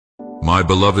My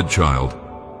beloved child,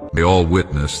 may all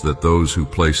witness that those who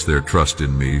place their trust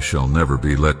in me shall never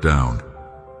be let down.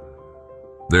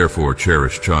 Therefore,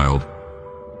 cherished child,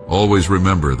 always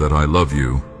remember that I love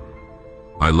you.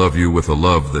 I love you with a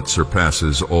love that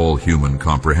surpasses all human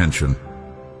comprehension.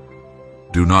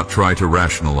 Do not try to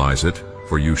rationalize it,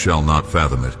 for you shall not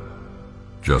fathom it.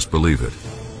 Just believe it.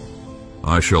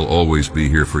 I shall always be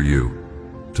here for you,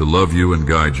 to love you and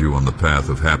guide you on the path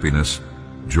of happiness,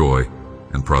 joy,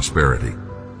 and prosperity.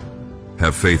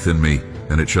 Have faith in me,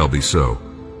 and it shall be so.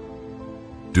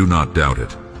 Do not doubt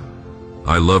it.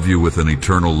 I love you with an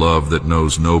eternal love that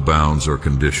knows no bounds or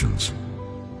conditions.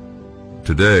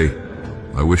 Today,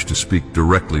 I wish to speak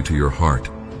directly to your heart,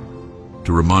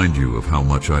 to remind you of how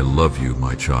much I love you,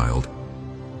 my child.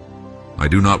 I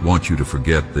do not want you to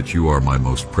forget that you are my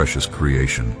most precious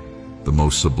creation, the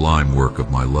most sublime work of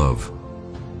my love.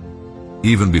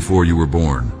 Even before you were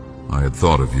born, I had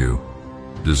thought of you,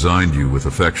 designed you with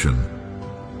affection,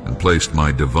 and placed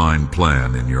my divine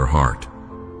plan in your heart.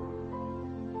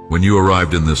 When you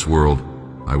arrived in this world,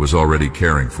 I was already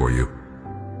caring for you.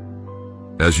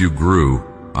 As you grew,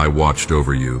 I watched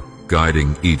over you,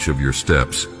 guiding each of your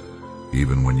steps,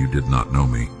 even when you did not know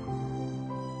me.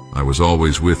 I was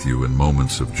always with you in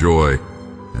moments of joy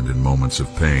and in moments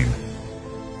of pain.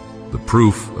 The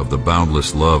proof of the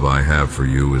boundless love I have for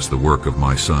you is the work of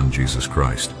my Son, Jesus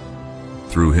Christ.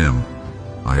 Through him,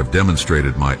 I have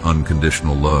demonstrated my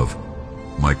unconditional love,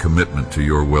 my commitment to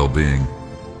your well-being,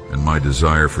 and my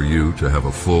desire for you to have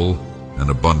a full and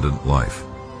abundant life.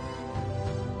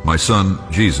 My Son,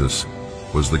 Jesus,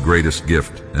 was the greatest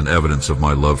gift and evidence of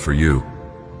my love for you.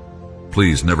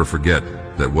 Please never forget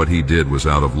that what he did was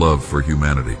out of love for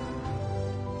humanity.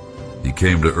 He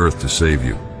came to earth to save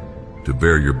you, to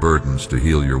bear your burdens, to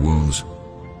heal your wounds,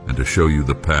 and to show you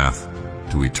the path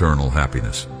to eternal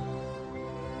happiness.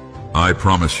 I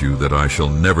promise you that I shall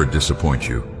never disappoint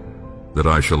you, that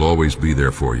I shall always be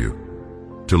there for you,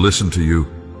 to listen to you,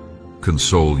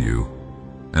 console you,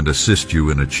 and assist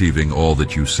you in achieving all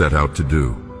that you set out to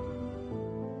do.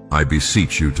 I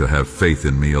beseech you to have faith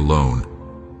in me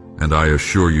alone, and I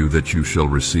assure you that you shall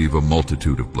receive a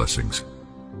multitude of blessings.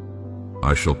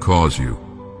 I shall cause you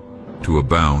to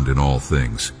abound in all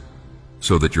things,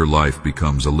 so that your life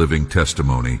becomes a living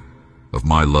testimony of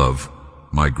my love,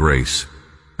 my grace,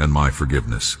 and my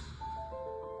forgiveness.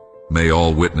 May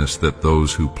all witness that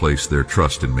those who place their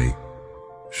trust in me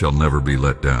shall never be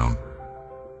let down.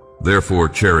 Therefore,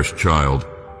 cherished child,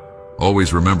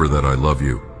 always remember that I love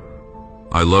you.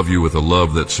 I love you with a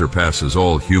love that surpasses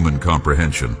all human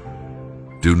comprehension.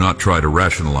 Do not try to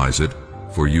rationalize it,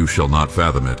 for you shall not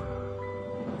fathom it.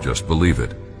 Just believe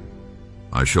it.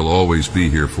 I shall always be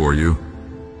here for you,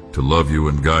 to love you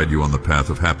and guide you on the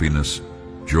path of happiness,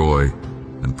 joy,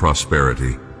 and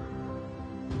prosperity.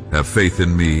 Have faith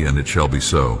in me, and it shall be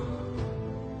so.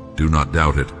 Do not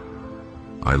doubt it.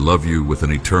 I love you with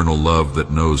an eternal love that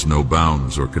knows no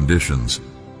bounds or conditions.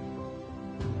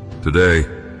 Today,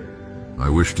 I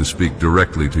wish to speak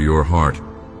directly to your heart,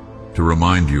 to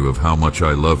remind you of how much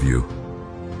I love you,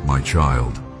 my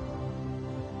child.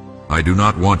 I do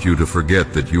not want you to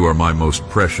forget that you are my most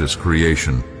precious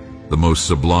creation, the most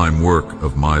sublime work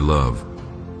of my love.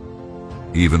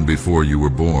 Even before you were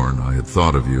born, I had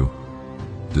thought of you,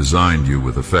 designed you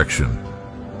with affection,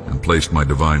 and placed my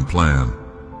divine plan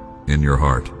in your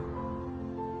heart.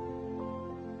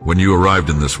 When you arrived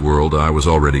in this world, I was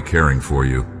already caring for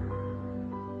you.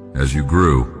 As you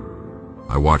grew,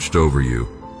 I watched over you,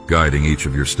 guiding each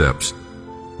of your steps,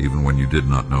 even when you did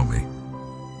not know me.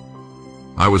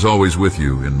 I was always with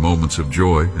you in moments of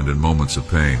joy and in moments of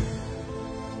pain.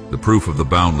 The proof of the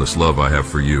boundless love I have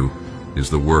for you is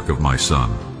the work of my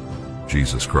Son,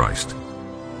 Jesus Christ.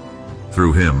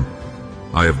 Through him,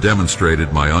 I have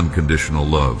demonstrated my unconditional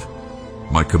love,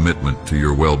 my commitment to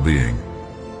your well-being,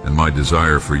 and my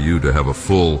desire for you to have a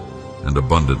full and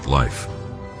abundant life.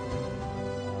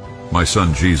 My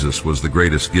Son Jesus was the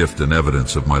greatest gift and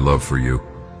evidence of my love for you.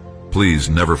 Please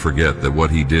never forget that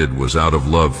what he did was out of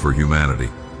love for humanity.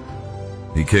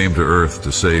 He came to earth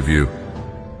to save you,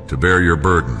 to bear your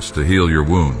burdens, to heal your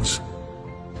wounds,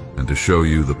 and to show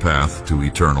you the path to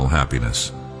eternal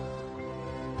happiness.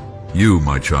 You,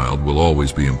 my child, will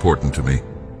always be important to me,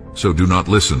 so do not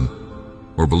listen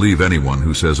or believe anyone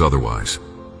who says otherwise.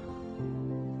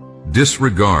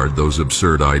 Disregard those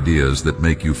absurd ideas that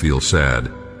make you feel sad,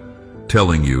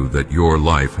 telling you that your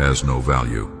life has no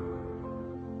value.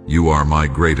 You are my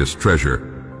greatest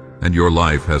treasure, and your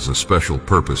life has a special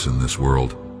purpose in this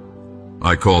world.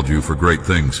 I called you for great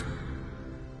things.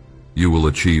 You will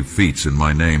achieve feats in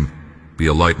my name, be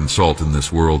a light and salt in this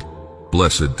world,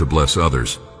 blessed to bless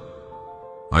others.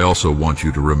 I also want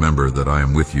you to remember that I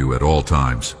am with you at all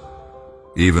times.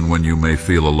 Even when you may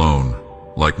feel alone,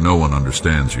 like no one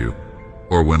understands you,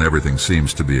 or when everything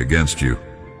seems to be against you,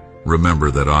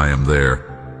 remember that I am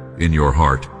there, in your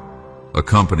heart,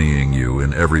 accompanying you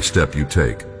in every step you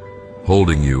take,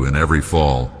 holding you in every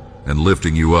fall, and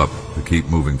lifting you up to keep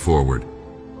moving forward.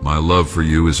 My love for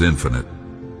you is infinite,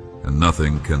 and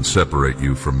nothing can separate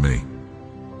you from me.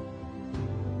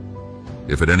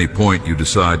 If at any point you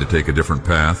decide to take a different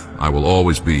path, I will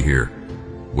always be here,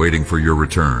 waiting for your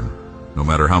return, no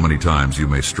matter how many times you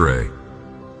may stray.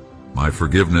 My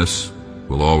forgiveness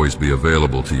will always be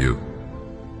available to you,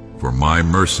 for my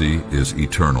mercy is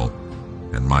eternal,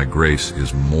 and my grace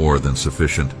is more than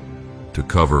sufficient to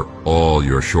cover all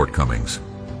your shortcomings.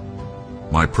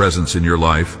 My presence in your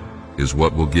life is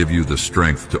what will give you the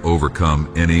strength to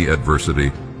overcome any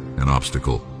adversity and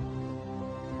obstacle.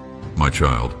 My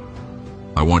child,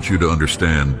 I want you to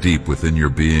understand deep within your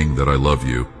being that I love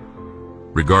you.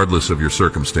 Regardless of your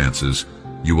circumstances,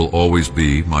 you will always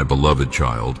be my beloved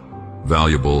child,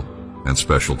 valuable and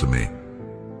special to me.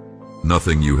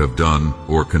 Nothing you have done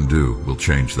or can do will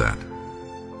change that.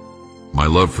 My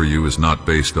love for you is not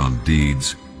based on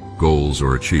deeds, goals,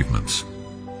 or achievements.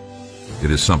 It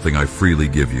is something I freely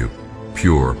give you,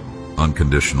 pure,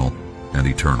 unconditional, and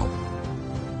eternal.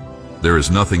 There is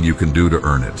nothing you can do to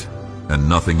earn it, and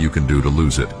nothing you can do to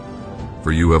lose it,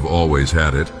 for you have always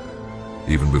had it,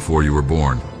 even before you were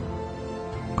born.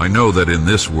 I know that in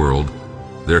this world,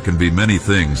 there can be many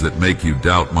things that make you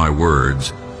doubt my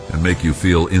words and make you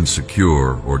feel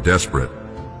insecure or desperate.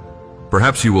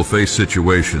 Perhaps you will face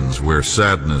situations where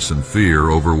sadness and fear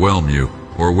overwhelm you,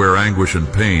 or where anguish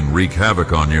and pain wreak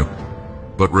havoc on you.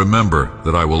 But remember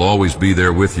that I will always be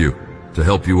there with you to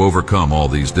help you overcome all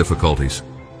these difficulties.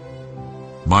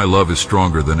 My love is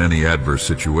stronger than any adverse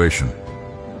situation.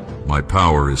 My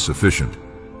power is sufficient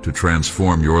to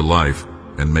transform your life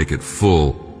and make it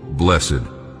full, blessed,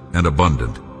 and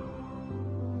abundant.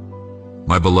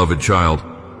 My beloved child,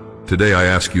 today I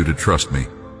ask you to trust me,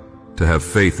 to have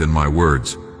faith in my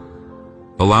words.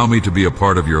 Allow me to be a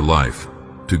part of your life,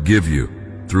 to give you,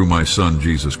 through my Son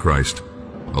Jesus Christ,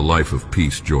 a life of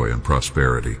peace, joy, and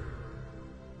prosperity.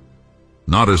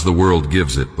 Not as the world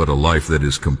gives it, but a life that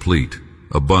is complete,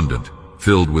 abundant,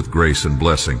 filled with grace and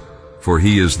blessing. For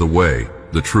He is the way,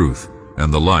 the truth,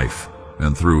 and the life,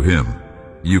 and through Him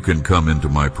you can come into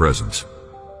my presence.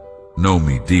 Know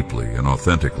me deeply and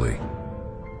authentically.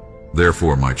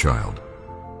 Therefore, my child,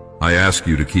 I ask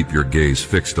you to keep your gaze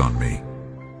fixed on me.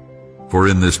 For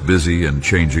in this busy and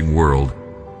changing world,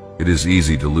 it is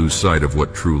easy to lose sight of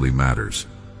what truly matters.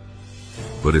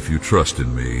 But if you trust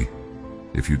in me,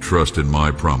 if you trust in my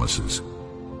promises,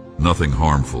 nothing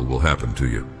harmful will happen to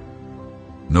you.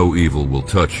 No evil will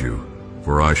touch you,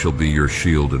 for I shall be your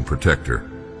shield and protector.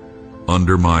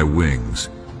 Under my wings,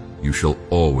 you shall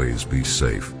always be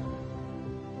safe.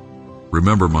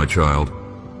 Remember, my child,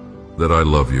 that I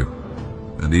love you,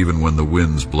 and even when the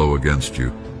winds blow against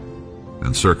you,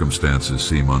 and circumstances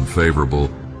seem unfavorable,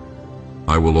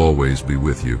 I will always be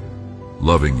with you,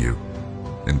 loving you,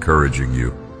 encouraging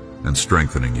you, and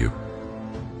strengthening you,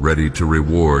 ready to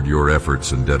reward your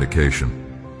efforts and dedication.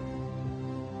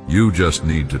 You just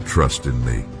need to trust in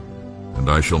me, and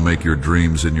I shall make your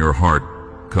dreams in your heart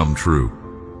come true.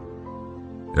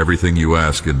 Everything you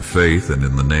ask in faith and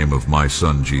in the name of my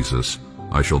Son Jesus,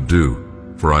 I shall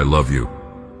do, for I love you.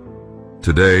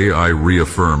 Today I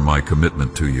reaffirm my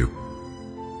commitment to you.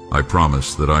 I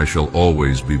promise that I shall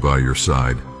always be by your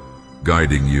side,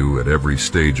 guiding you at every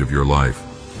stage of your life.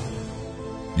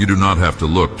 You do not have to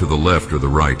look to the left or the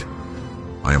right.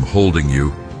 I am holding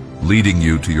you, leading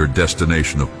you to your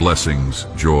destination of blessings,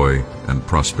 joy, and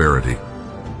prosperity.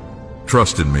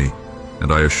 Trust in me,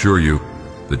 and I assure you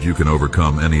that you can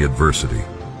overcome any adversity.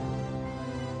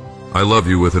 I love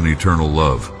you with an eternal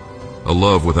love, a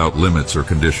love without limits or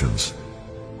conditions.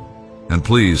 And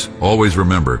please always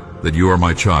remember that you are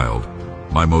my child,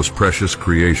 my most precious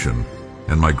creation,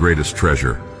 and my greatest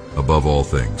treasure above all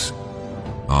things.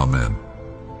 Amen.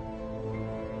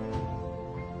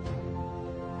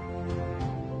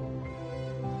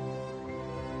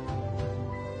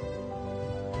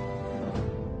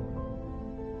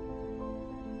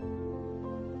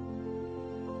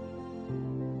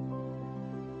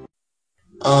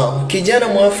 Kijana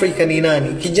Mwafrika ni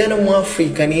nani? Kijana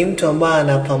Mwafrika ni mtu ambaye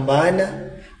anapambana,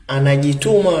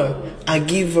 anajituma, a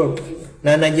give up,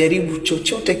 na anajaribu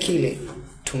chochote kile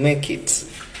to make it.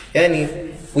 Yani,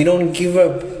 we don't give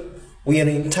up. We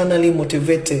are internally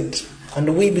motivated and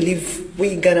we believe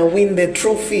we gonna win the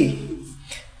trophy.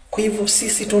 Kwa hivyo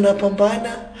sisi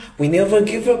tunapambana, We never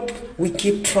give up. We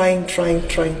keep trying.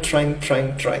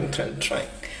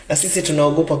 Na sisi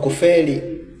tunaogopa kufeli.